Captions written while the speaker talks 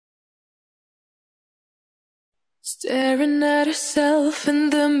Staring at herself in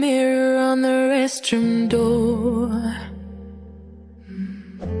the mirror on the restroom door.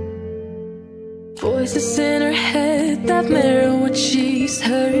 Voices in her head that mirror what she's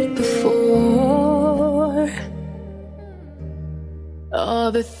heard before.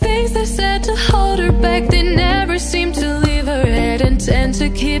 All the things they said to hold her back, they never seem to leave her head and tend to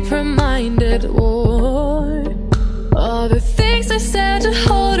keep her mind at war. All the things they said to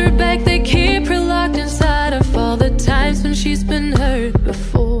hold her back, they keep her locked inside of all the times when she's been hurt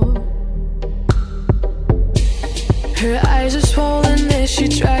before. Her eyes are swollen as she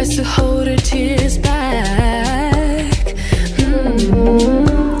tries to hold her tears back.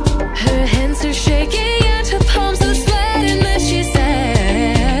 Her hands are shaking and her palms are sweating as she says,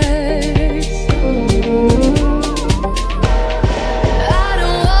 I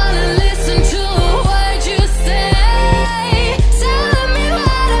don't wanna listen to a word you say, telling me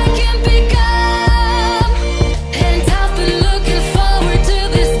what I can become. And I've been looking forward to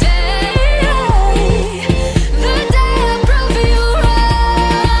this day, the day I prove you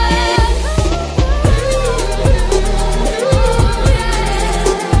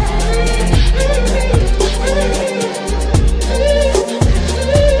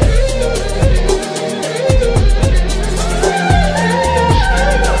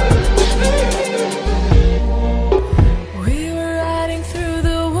We were riding through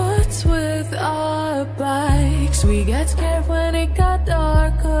the woods with our bikes. We got scared when it got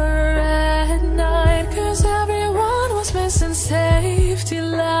darker at night, 'cause everyone was missing safety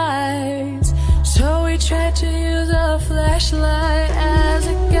lights. So we tried to use a flashlight as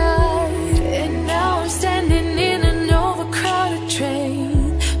a guide. And now I'm standing in an overcrowded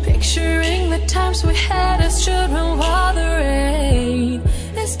train, picturing the times we had as children while the rain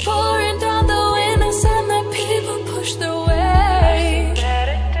is pouring down the windows and the people push their way.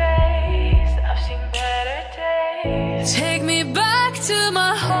 I've seen better days. Take me back to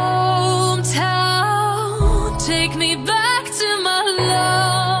my hometown. Take me back to my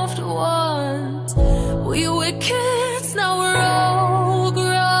loved ones. We were kids, now we're all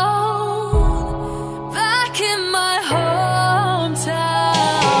grown. Back in my hometown.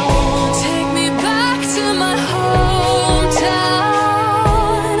 Take me back to my hometown.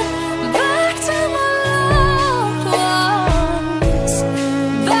 Back to my loved ones.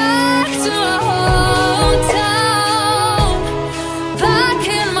 Back to my hometown. Back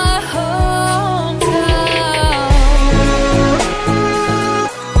in my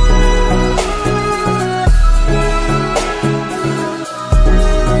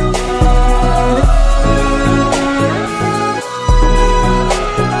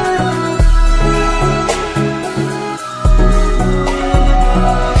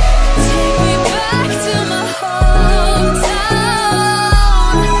Take me back to my hometown.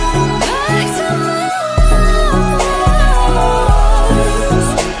 Back to my ones.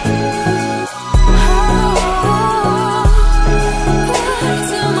 Back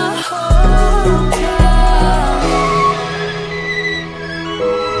to my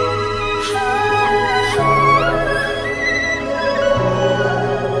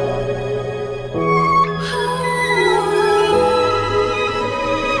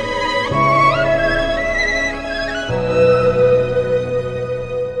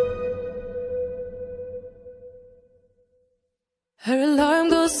Her alarm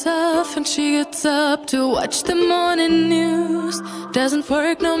goes off and she gets up to watch the morning news. Doesn't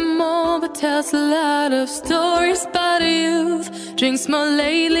work no more but tells a lot of stories about her youth. Drinks more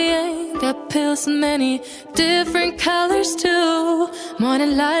lately and got pills in many different colors too.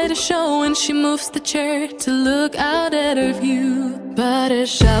 Morning light is showing, she moves the chair to look out at her view. But her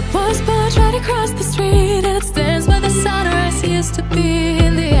shop was built right across the street, and it stands where the sunrise used to be.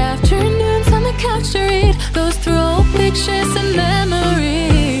 In the afternoons on the couch to read, goes through old pictures and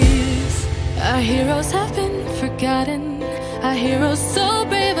memories. Our heroes have been forgotten, our heroes so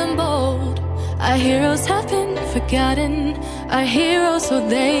brave and bold. Our heroes have been forgotten, our heroes so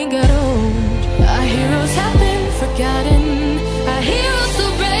they got old. Our heroes have been forgotten, our heroes so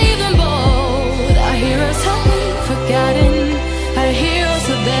brave and bold. Our heroes have been forgotten, our heroes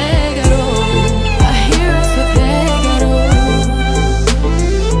so they got old. Our heroes so they got old.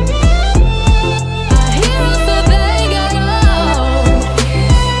 Our heroes so they got old.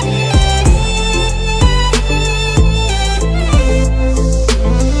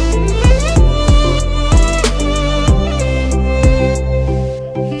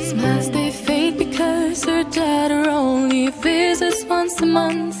 Smiles they fade because her dad only visits once a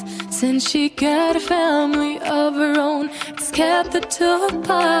month. Since she got a family of her own, it's kept the two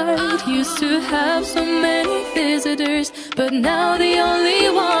apart. Used to have so many visitors, but now the only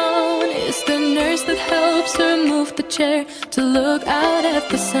one is the nurse that helps stops to remove the chair to look out at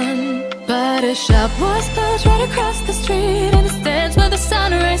the sun. But a shop was built right across the street, and it stands where the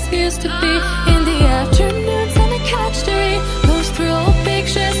sunrise used to be. In the afternoons and the couch to read goes through old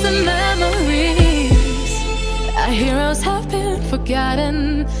pictures and memories. Our heroes have been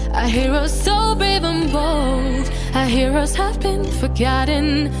forgotten, our heroes so brave and bold. Our heroes have been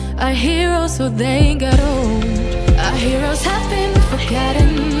forgotten, our heroes so they got old. Our heroes have been forgotten,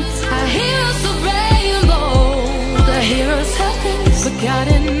 our heroes so brave and bold. Our heroes have been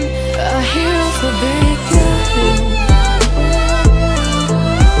forgotten, our heroes so they got old.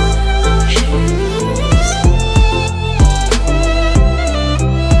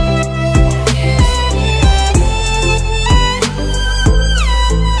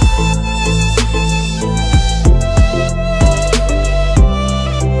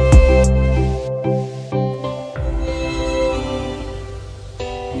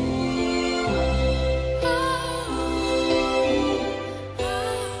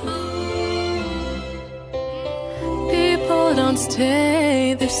 Don't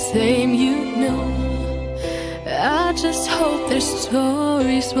stay the same, you know. I just hope their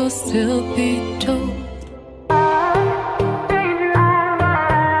stories will still be told.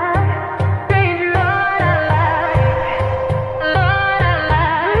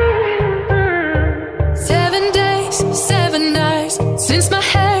 Since my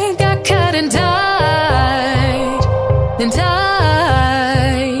hair got cut and dyed, and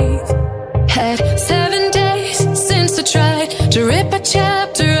I've had 7 days since I tried to rip a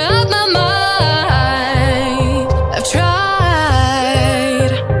chapter out my mind. I've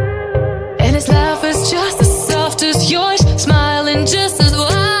tried, and his laugh is just as soft as yours, smiling just as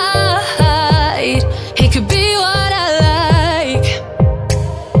wide. He could be what I like,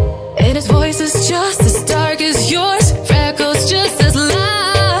 and his voice is just as dark as yours, freckles just as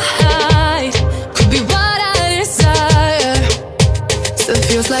light. Could be what I desire. Still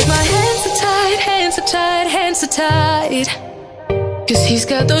feels like my hands are tied, hands are tied, hands are tied. 'Cause he's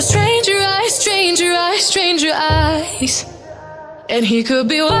got those stranger eyes, stranger eyes, stranger eyes. And he could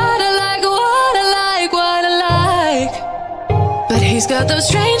be what I like, what I like, what I like. But he's got those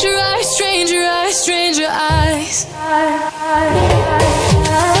stranger eyes, stranger eyes, stranger eyes.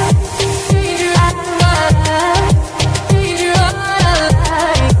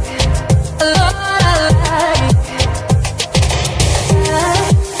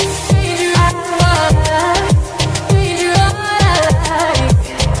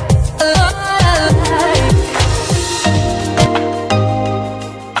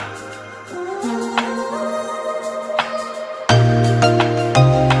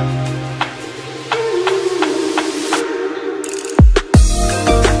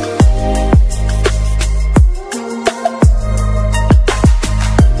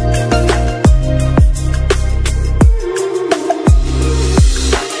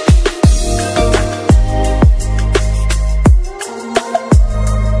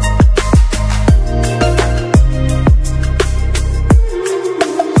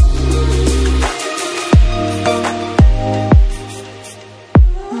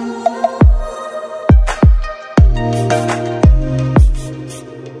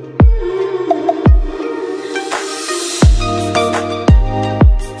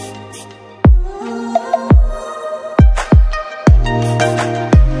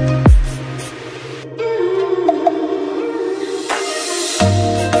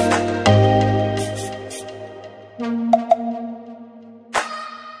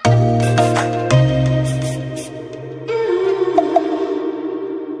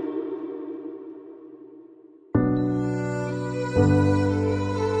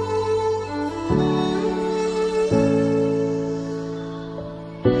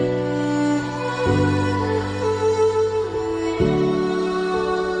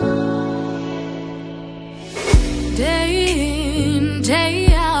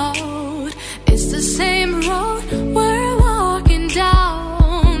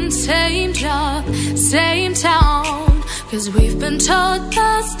 Same town, 'cause we've been told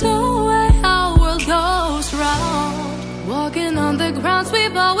that's the way our world goes round. Walking on the grounds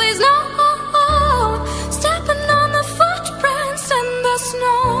we've always known, stepping on the footprints in the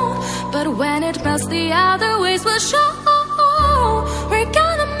snow. But when it melts, the other ways will show.